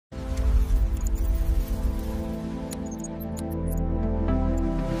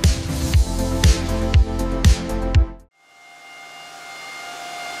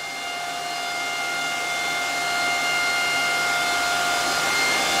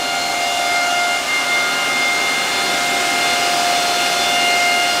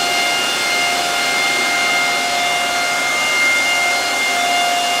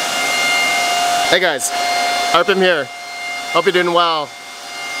Hey guys, Arpim here. Hope you're doing well.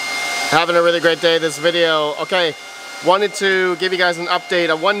 Having a really great day. This video, okay, wanted to give you guys an update,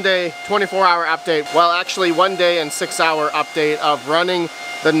 a 1 day, 24-hour update. Well, actually 1 day and 6-hour update of running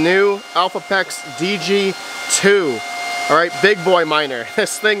the new Elphapex DG2. All right, big boy miner.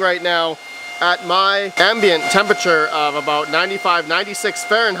 This thing right now, at my ambient temperature of about 95, 96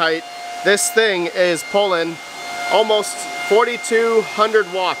 Fahrenheit, this thing is pulling almost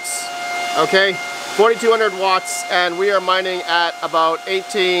 4,200 watts. Okay, 4,200 watts, and we are mining at about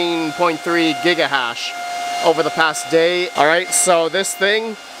 18.3 gigahash over the past day. All right, so this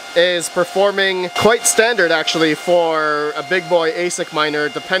thing is performing quite standard actually for a big boy ASIC miner,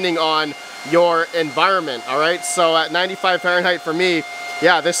 depending on your environment. All right, so at 95 Fahrenheit for me,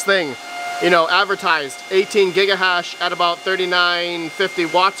 yeah, this thing, you know, advertised 18 gigahash at about 3950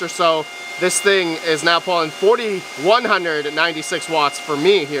 watts or so. This thing is now pulling 4,196 watts for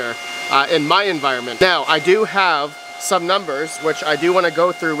me here in my environment. Now, I do have some numbers which I do want to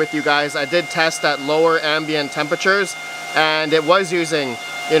go through with you guys. I did test at lower ambient temperatures, and it was using,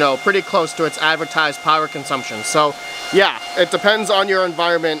 you know, pretty close to its advertised power consumption. So yeah, it depends on your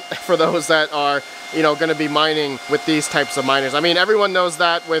environment for those that are, you know, going to be mining with these types of miners. I mean, everyone knows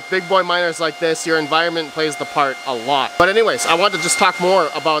that with big boy miners like this, your environment plays the part a lot. But anyways, I want to just talk more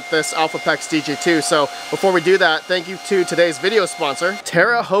about this Elphapex DG2. So before we do that, thank you to today's video sponsor,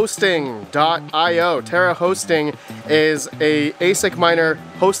 TerraHosting.io. Terra Hosting is a ASIC miner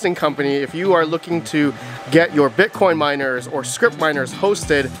hosting company. If you are looking to get your Bitcoin miners or script miners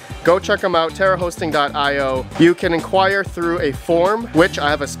hosted, go check them out, TerraHosting.io. You can inquire through a form, which I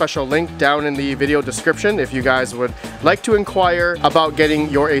have a special link down in the video description if you guys would like to inquire about getting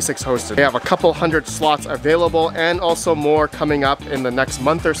your ASICs hosted. They have a couple hundred slots available and also more coming up in the next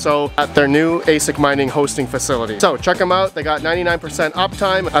month or so at their new ASIC mining hosting facility. So check them out. They got 99%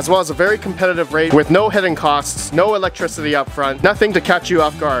 uptime as well as a very competitive rate with no hidden costs, no electricity up front, nothing to catch you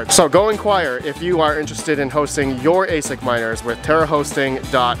off guard. So go inquire if you are interested in hosting your ASIC miners with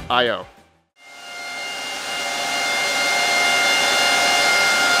TerraHosting.io.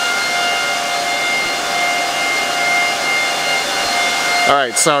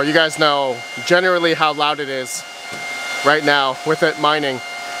 Alright, so you guys know generally how loud it is right now with it mining.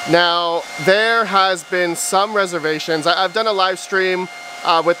 Now, there has been some reservations. I've done a live stream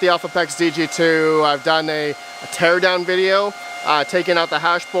with the Elphapex DG2. I've done a teardown video, taking out the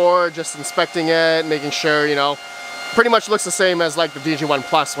hash board, just inspecting it, making sure, you know, pretty much looks the same as like the DG1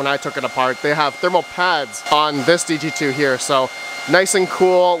 Plus when I took it apart. They have thermal pads on this DG2 here, so nice and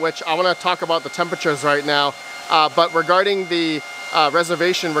cool, which I want to talk about the temperatures right now. But regarding the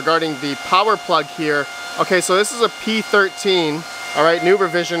reservation regarding the power plug here, okay, so this is a P13, all right, new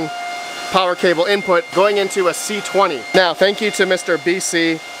revision power cable input going into a C20. Now, thank you to Mr.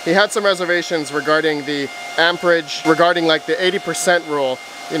 BC. He had some reservations regarding the amperage, regarding like the 80% rule,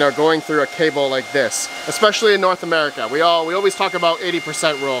 you know, going through a cable like this, especially in North America. We always talk about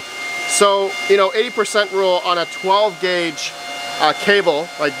 80% rule. So, you know, 80% rule on a 12 gauge cable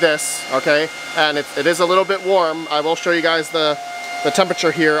like this, okay, and it is a little bit warm. I will show you guys the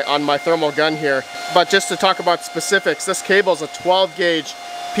temperature here on my thermal gun here. But just to talk about specifics, this cable is a 12 gauge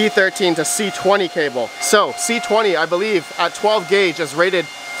P13 to C20 cable. So C20, I believe, at 12 gauge is rated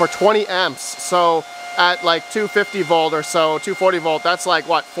for 20 amps. So at like 250 volt or so, 240 volt, that's like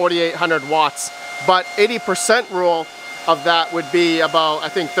what, 4,800 watts. But 80% rule of that would be about, I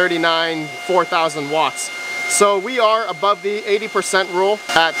think, 4,000 watts. So we are above the 80% rule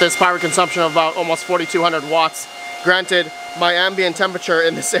at this power consumption of about almost 4,200 watts. Granted, my ambient temperature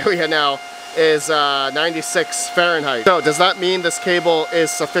in this area now is 96 Fahrenheit. So does that mean this cable is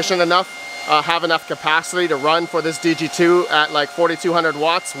sufficient enough, have enough capacity to run for this DG2 at like 4,200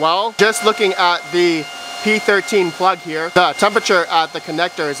 watts? Well, just looking at the P13 plug here, the temperature at the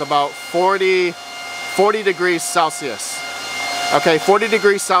connector is about 40 degrees Celsius. Okay, 40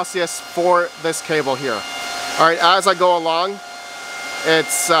 degrees Celsius for this cable here. All right, as I go along,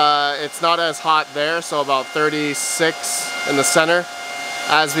 it's not as hot there, so about 36 in the center.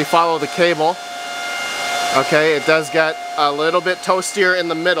 As we follow the cable, okay, it does get a little bit toastier in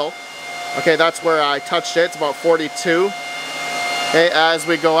the middle. Okay, that's where I touched it. It's about 42. Okay, as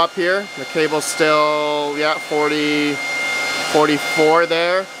we go up here, the cable's still, yeah, 40, 44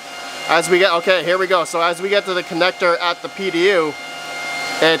 there. As we get, okay, here we go. So as we get to the connector at the PDU,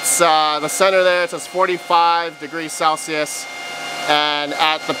 it's the center there, it says 45 degrees Celsius. And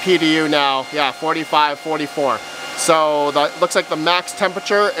at the PDU now, yeah, 45, 44. So looks like the max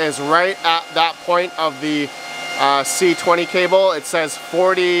temperature is right at that point of the C20 cable. It says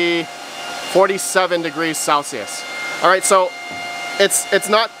 47 degrees Celsius. All right, so it's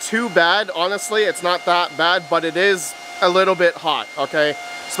not too bad, honestly. It's not that bad, but it is a little bit hot, okay?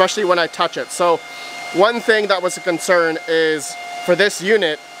 Especially when I touch it. So one thing that was a concern is for this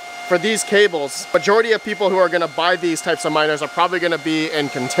unit, for these cables, majority of people who are gonna buy these types of miners are probably gonna be in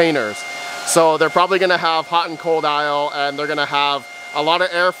containers. So they're probably gonna have hot and cold aisle, and they're gonna have a lot of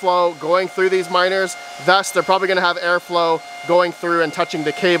airflow going through these miners. Thus, they're probably gonna have airflow going through and touching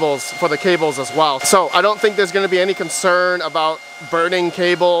the cables, for the cables as well. So I don't think there's gonna be any concern about burning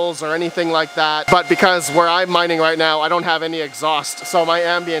cables or anything like that. But because where I'm mining right now, I don't have any exhaust, so my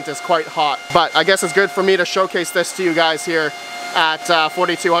ambient is quite hot. But I guess it's good for me to showcase this to you guys here at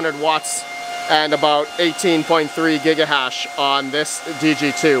 4200 watts and about 18.3 gigahash on this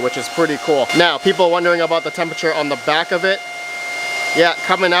DG2, which is pretty cool. Now, people wondering about the temperature on the back of it. Yeah,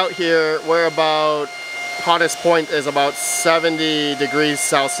 coming out here, we're about, hottest point is about 70 degrees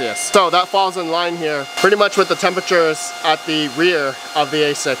Celsius. So that falls in line here pretty much with the temperatures at the rear of the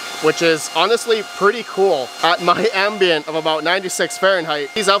ASIC, which is honestly pretty cool. At my ambient of about 96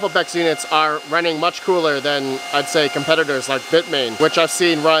 Fahrenheit, these Elphapex units are running much cooler than, I'd say, competitors like Bitmain, which I've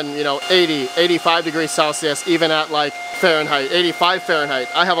seen run, you know, 80, 85 degrees Celsius, even at like Fahrenheit, 85 Fahrenheit.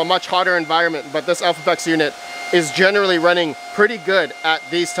 I have a much hotter environment, but this Elphapex unit is generally running pretty good at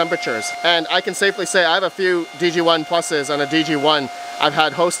these temperatures. And I can safely say I have a few DG1 pluses and a DG1 I've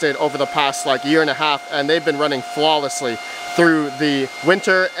had hosted over the past like year and a half, and they've been running flawlessly through the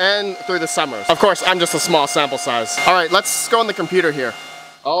winter and through the summers. Of course, I'm just a small sample size. All right, let's go on the computer here.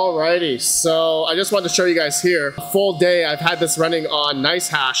 Alrighty, so I just wanted to show you guys here, a full day I've had this running on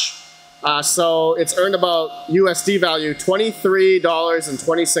NICEHASH. So it's earned about USD value, $23.26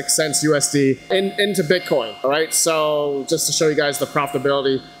 USD into Bitcoin. All right, so just to show you guys the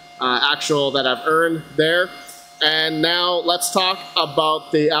profitability actual that I've earned there. And now let's talk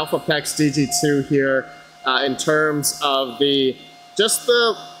about the Elphapex DG2 here in terms of just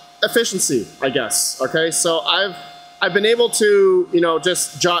the efficiency, I guess. Okay, so I've been able to, you know,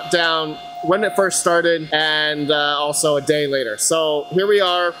 just jot down when it first started and also a day later. So here we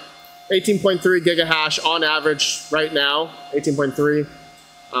are. 18.3 gigahash on average right now, 18.3.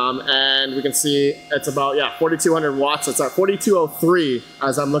 And we can see it's about, yeah, 4200 watts. It's at 4203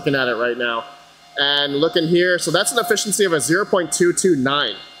 as I'm looking at it right now. And looking here, so that's an efficiency of a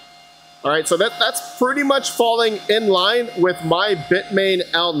 0.229. All right, so that's pretty much falling in line with my Bitmain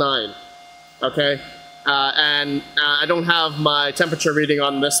L9, okay? And I don't have my temperature reading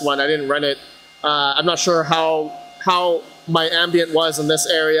on this one. I didn't run it. I'm not sure how my ambient was in this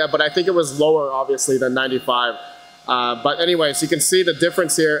area, but I think it was lower, obviously, than 95. But anyways, you can see the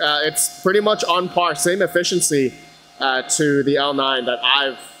difference here. It's pretty much on par, same efficiency to the L9 that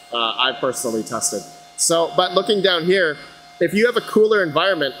I've personally tested. So, but looking down here, if you have a cooler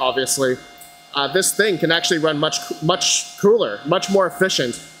environment, obviously, this thing can actually run much cooler, much more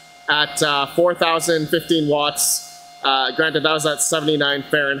efficient at 4,015 watts. Granted, that was at 79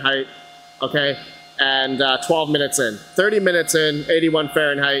 Fahrenheit, okay? And 12 minutes in, 30 minutes in, 81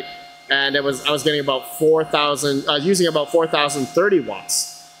 Fahrenheit, and I was getting about 4,000, using about 4,030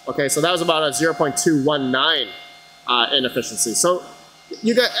 watts. Okay, so that was about a 0.219 in efficiency. So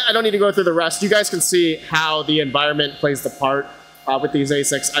you guys, I don't need to go through the rest. You guys can see how the environment plays the part with these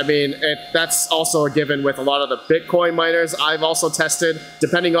ASICs. I mean, that's also a given with a lot of the Bitcoin miners I've also tested.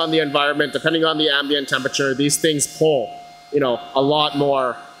 Depending on the environment, depending on the ambient temperature, these things pull, you know, a lot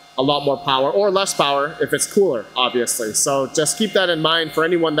more power or less power if it's cooler, obviously. So just keep that in mind for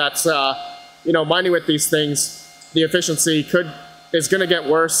anyone that's you know, mining with these things. The efficiency is going to get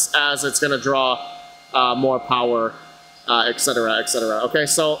worse as it's going to draw more power, etc., etc. Okay,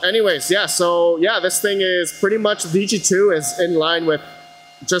 so anyways, yeah, so yeah, this thing is pretty much, DG2 is in line with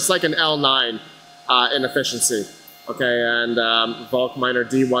just like an L9 in efficiency. Okay, and Bulk Miner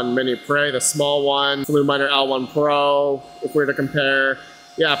D1 Mini Prey, the small one, Flu Miner L1 Pro, if we were to compare.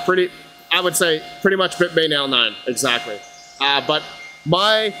 Yeah, I would say pretty much Bitmain L9, exactly. But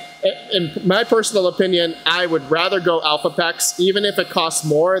in my personal opinion, I would rather go Elphapex, even if it costs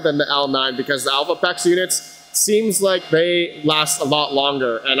more than the L9, because the Elphapex units seems like they last a lot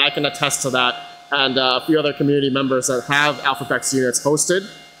longer, and I can attest to that. And a few other community members that have Elphapex units hosted,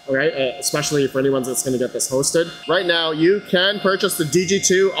 right? Especially for anyone that's going to get this hosted. Right now, you can purchase the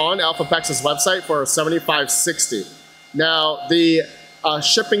DG2 on Elphapex's website for $75.60. Now, the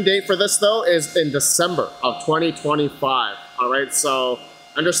shipping date for this, though, is in December of 2025. All right, so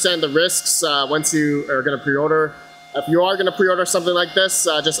understand the risks once you are going to pre-order. If you are going to pre-order something like this,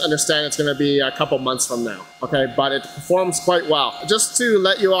 just understand it's going to be a couple months from now. Okay, but it performs quite well. Just to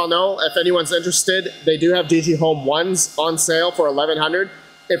let you all know, if anyone's interested, they do have DG Home 1s on sale for $1,100.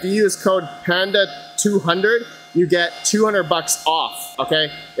 If you use code PANDA200, you get 200 bucks off,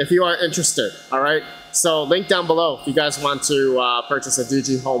 okay? If you are interested, all right? So link down below if you guys want to purchase a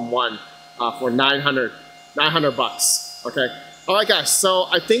DG Home 1 for 900 bucks, okay? All right, guys, so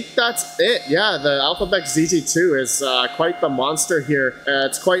I think that's it. Yeah, the Elphapex DG2 is quite the monster here.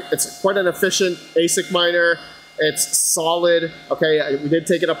 It's quite an efficient ASIC miner. It's solid. Okay, we did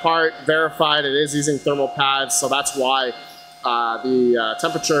take it apart, verified it is using thermal pads, so that's why the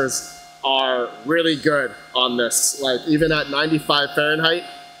temperatures are really good on this. Like even at 95 Fahrenheit,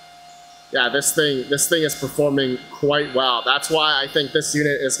 yeah, this thing is performing quite well. That's why I think this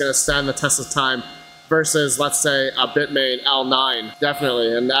unit is going to stand the test of time versus, let's say, a Bitmain L9,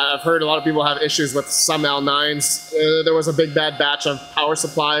 definitely. And I've heard a lot of people have issues with some L9s. There was a big bad batch of power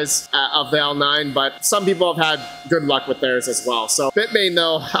supplies of the L9, but some people have had good luck with theirs as well. So Bitmain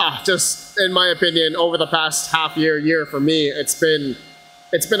though, just in my opinion, over the past year for me, it's been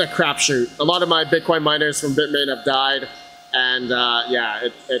a crapshoot. A lot of my Bitcoin miners from Bitmain have died, and yeah,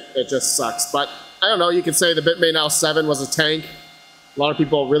 it just sucks. But I don't know, you could say the Bitmain L7 was a tank. A lot of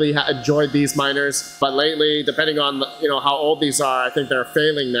people really enjoyed these miners, but lately, depending on how old these are, I think they're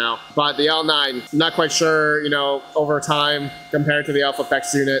failing now. But the L9, not quite sure, over time compared to the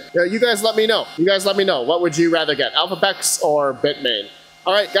Elphapex unit. You guys let me know. You guys let me know. What would you rather get, Elphapex or Bitmain?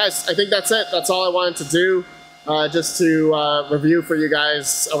 All right, guys, I think that's it. That's all I wanted to do. Just to review for you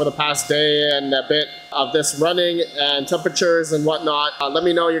guys over the past day and a bit of this running and temperatures and whatnot. Let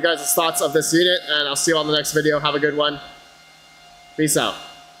me know your guys' thoughts of this unit, and I'll see you on the next video. Have a good one. Peace out.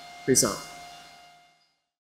 Peace out.